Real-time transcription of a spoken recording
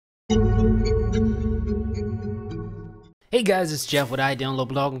Hey guys, it's Jeff with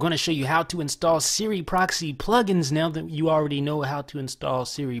iDownloadBlog. I'm going to show you how to install Siri Proxy plugins. Now that you already know how to install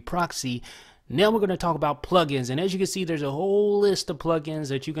Siri Proxy, now we're going to talk about plugins. And as you can see, there's a whole list of plugins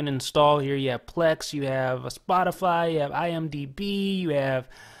that you can install here. You have Plex, you have Spotify, you have IMDb, you have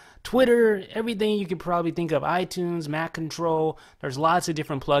Twitter, everything you could probably think of, iTunes, Mac Control. There's lots of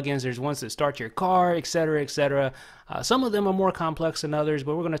different plugins. There's ones that start your car, etc., etc. Some of them are more complex than others,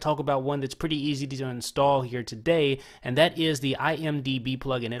 but we're going to talk about one that's pretty easy to install here today, and that is the IMDb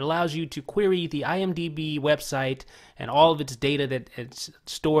plugin. It allows you to query the IMDb website and all of its data that it's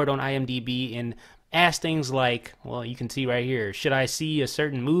stored on IMDb and ask things like, well, you can see right here, should I see a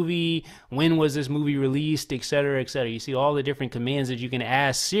certain movie? When was this movie released? Etc., etc. You see all the different commands that you can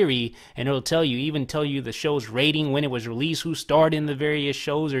ask Siri, and it'll tell you, even tell you the show's rating, when it was released, who starred in the various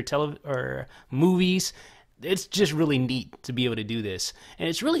shows or movies. It's just really neat to be able to do this. And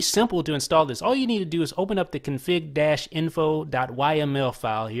it's really simple to install this. All you need to do is open up the config-info.yml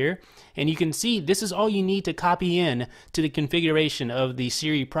file here. And you can see this is all you need to copy in to the configuration of the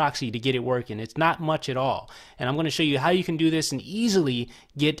Siri Proxy to get it working. It's not much at all. And I'm going to show you how you can do this and easily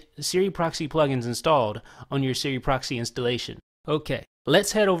get Siri Proxy plugins installed on your Siri Proxy installation. Okay.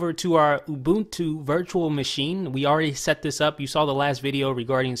 Let's head over to our Ubuntu virtual machine. We already set this up. You saw the last video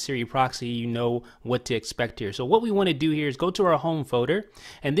regarding Siri Proxy. You know what to expect here. So what we want to do here is go to our home folder,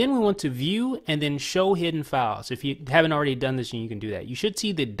 and then we want to view and then show hidden files. If you haven't already done this, you can do that. You should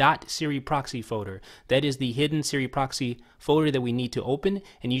see the .Siri Proxy folder. That is the hidden Siri Proxy folder that we need to open,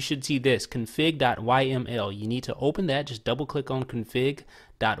 and you should see this config.yml. You need to open that. Just double click on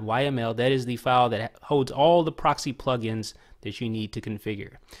config.yml. That is the file that holds all the proxy plugins that you need to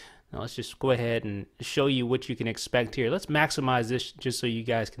configure. Now let's just go ahead and show you what you can expect here. Let's maximize this just so you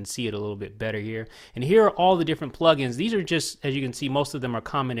guys can see it a little bit better here. And here are all the different plugins. These are just, as you can see, most of them are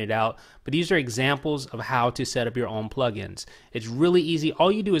commented out, but these are examples of how to set up your own plugins. It's really easy.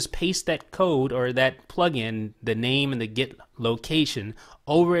 All you do is paste that code or that plugin, the name and the get location,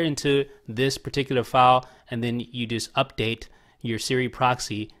 over into this particular file, and then you just update your Siri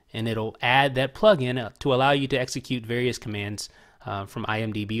Proxy, and it'll add that plugin to allow you to execute various commands from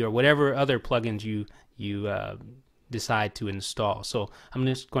IMDb or whatever other plugins you decide to install. So I'm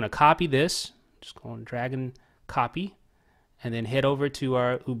just going to copy this, just going to drag and copy, and then head over to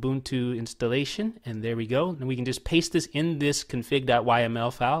our Ubuntu installation, and there we go. And we can just paste this in this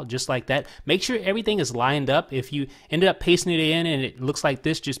config.yml file, just like that. Make sure everything is lined up. If you ended up pasting it in and it looks like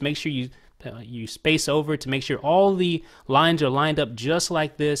this, just make sure you space over to make sure all the lines are lined up just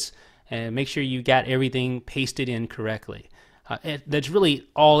like this, and make sure you got everything pasted in correctly. That's really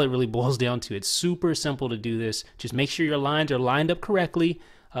all it really boils down to. It's super simple to do this. Just make sure your lines are lined up correctly,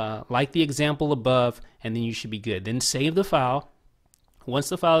 like the example above, and then you should be good. Then save the file. Once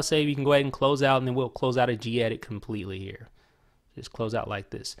the file is saved, you can go ahead and close out, and then we'll close out of gedit completely here. Just close out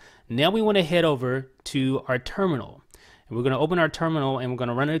like this. Now we want to head over to our terminal. We're going to open our terminal, and we're going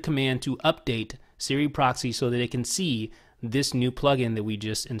to run a command to update Siri Proxy so that it can see this new plugin that we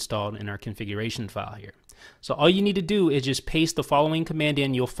just installed in our configuration file here. So all you need to do is just paste the following command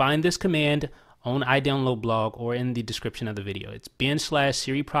in. You'll find this command on iDownloadBlog or in the description of the video. It's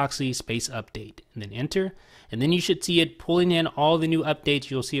bin/Siri Proxy space update, and then enter. And then you should see it pulling in all the new updates.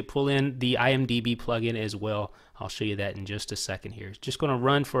 You'll see it pull in the IMDb plugin as well. I'll show you that in just a second here. It's just going to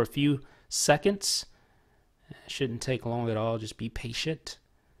run for a few seconds. It shouldn't take long at all. Just be patient.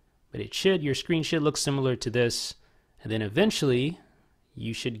 But it should. Your screen should look similar to this. And then eventually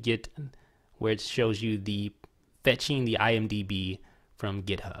you should get where it shows you the fetching the IMDb from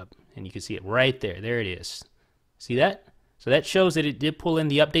GitHub. And you can see it right there. There it is. See that? So that shows that it did pull in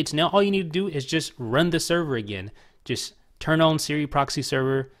the updates. Now all you need to do is just run the server again. Just turn on Siri Proxy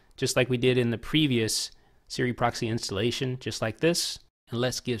server just like we did in the previous Siri Proxy installation, just like this. And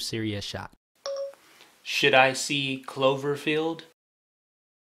let's give Siri a shot. Should I see Cloverfield?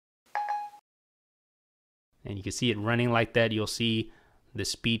 And you can see it running like that. You'll see the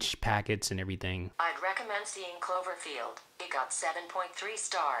speech packets and everything. I'd recommend seeing Cloverfield. It got 7.3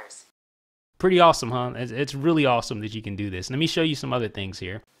 stars. Pretty awesome, huh? It's really awesome that you can do this. Let me show you some other things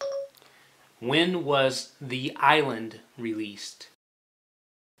here. When was The Island released?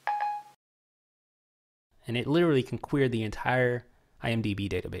 And it literally can query the entire IMDb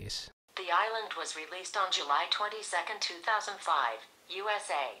database. The Island was released on July 22nd, 2005,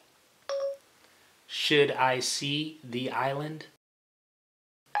 USA. Should I see The Island?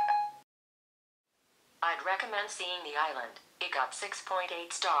 I'd recommend seeing The Island. It got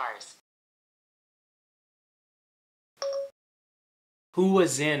 6.8 stars. Who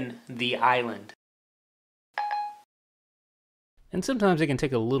was in The Island? And sometimes it can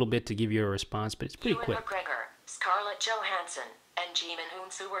take a little bit to give you a response, but it's pretty quick. McGregor, Scarlett Johansson, and Ji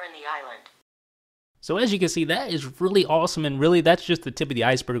Min-hoon were in the island. So as you can see, that is really awesome, and really that's just the tip of the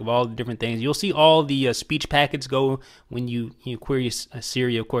iceberg of all the different things. You'll see all the speech packets go when you query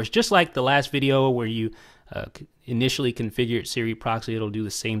Siri, of course, just like the last video where you initially configured Siri Proxy. It'll do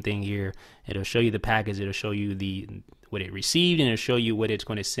the same thing here. It'll show you the packets, it'll show you what it received, and it'll show you what it's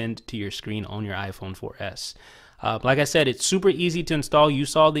going to send to your screen on your iPhone 4S. Like I said, it's super easy to install. You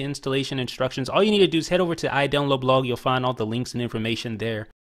saw the installation instructions. All you need to do is head over to iDownloadBlog. You'll find all the links and information there.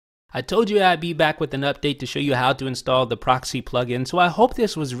 I told you I'd be back with an update to show you how to install the Proxy plugin, so I hope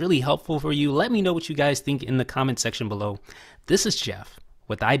this was really helpful for you. Let me know what you guys think in the comment section below. This is Jeff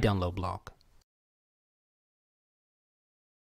with iDownloadBlog.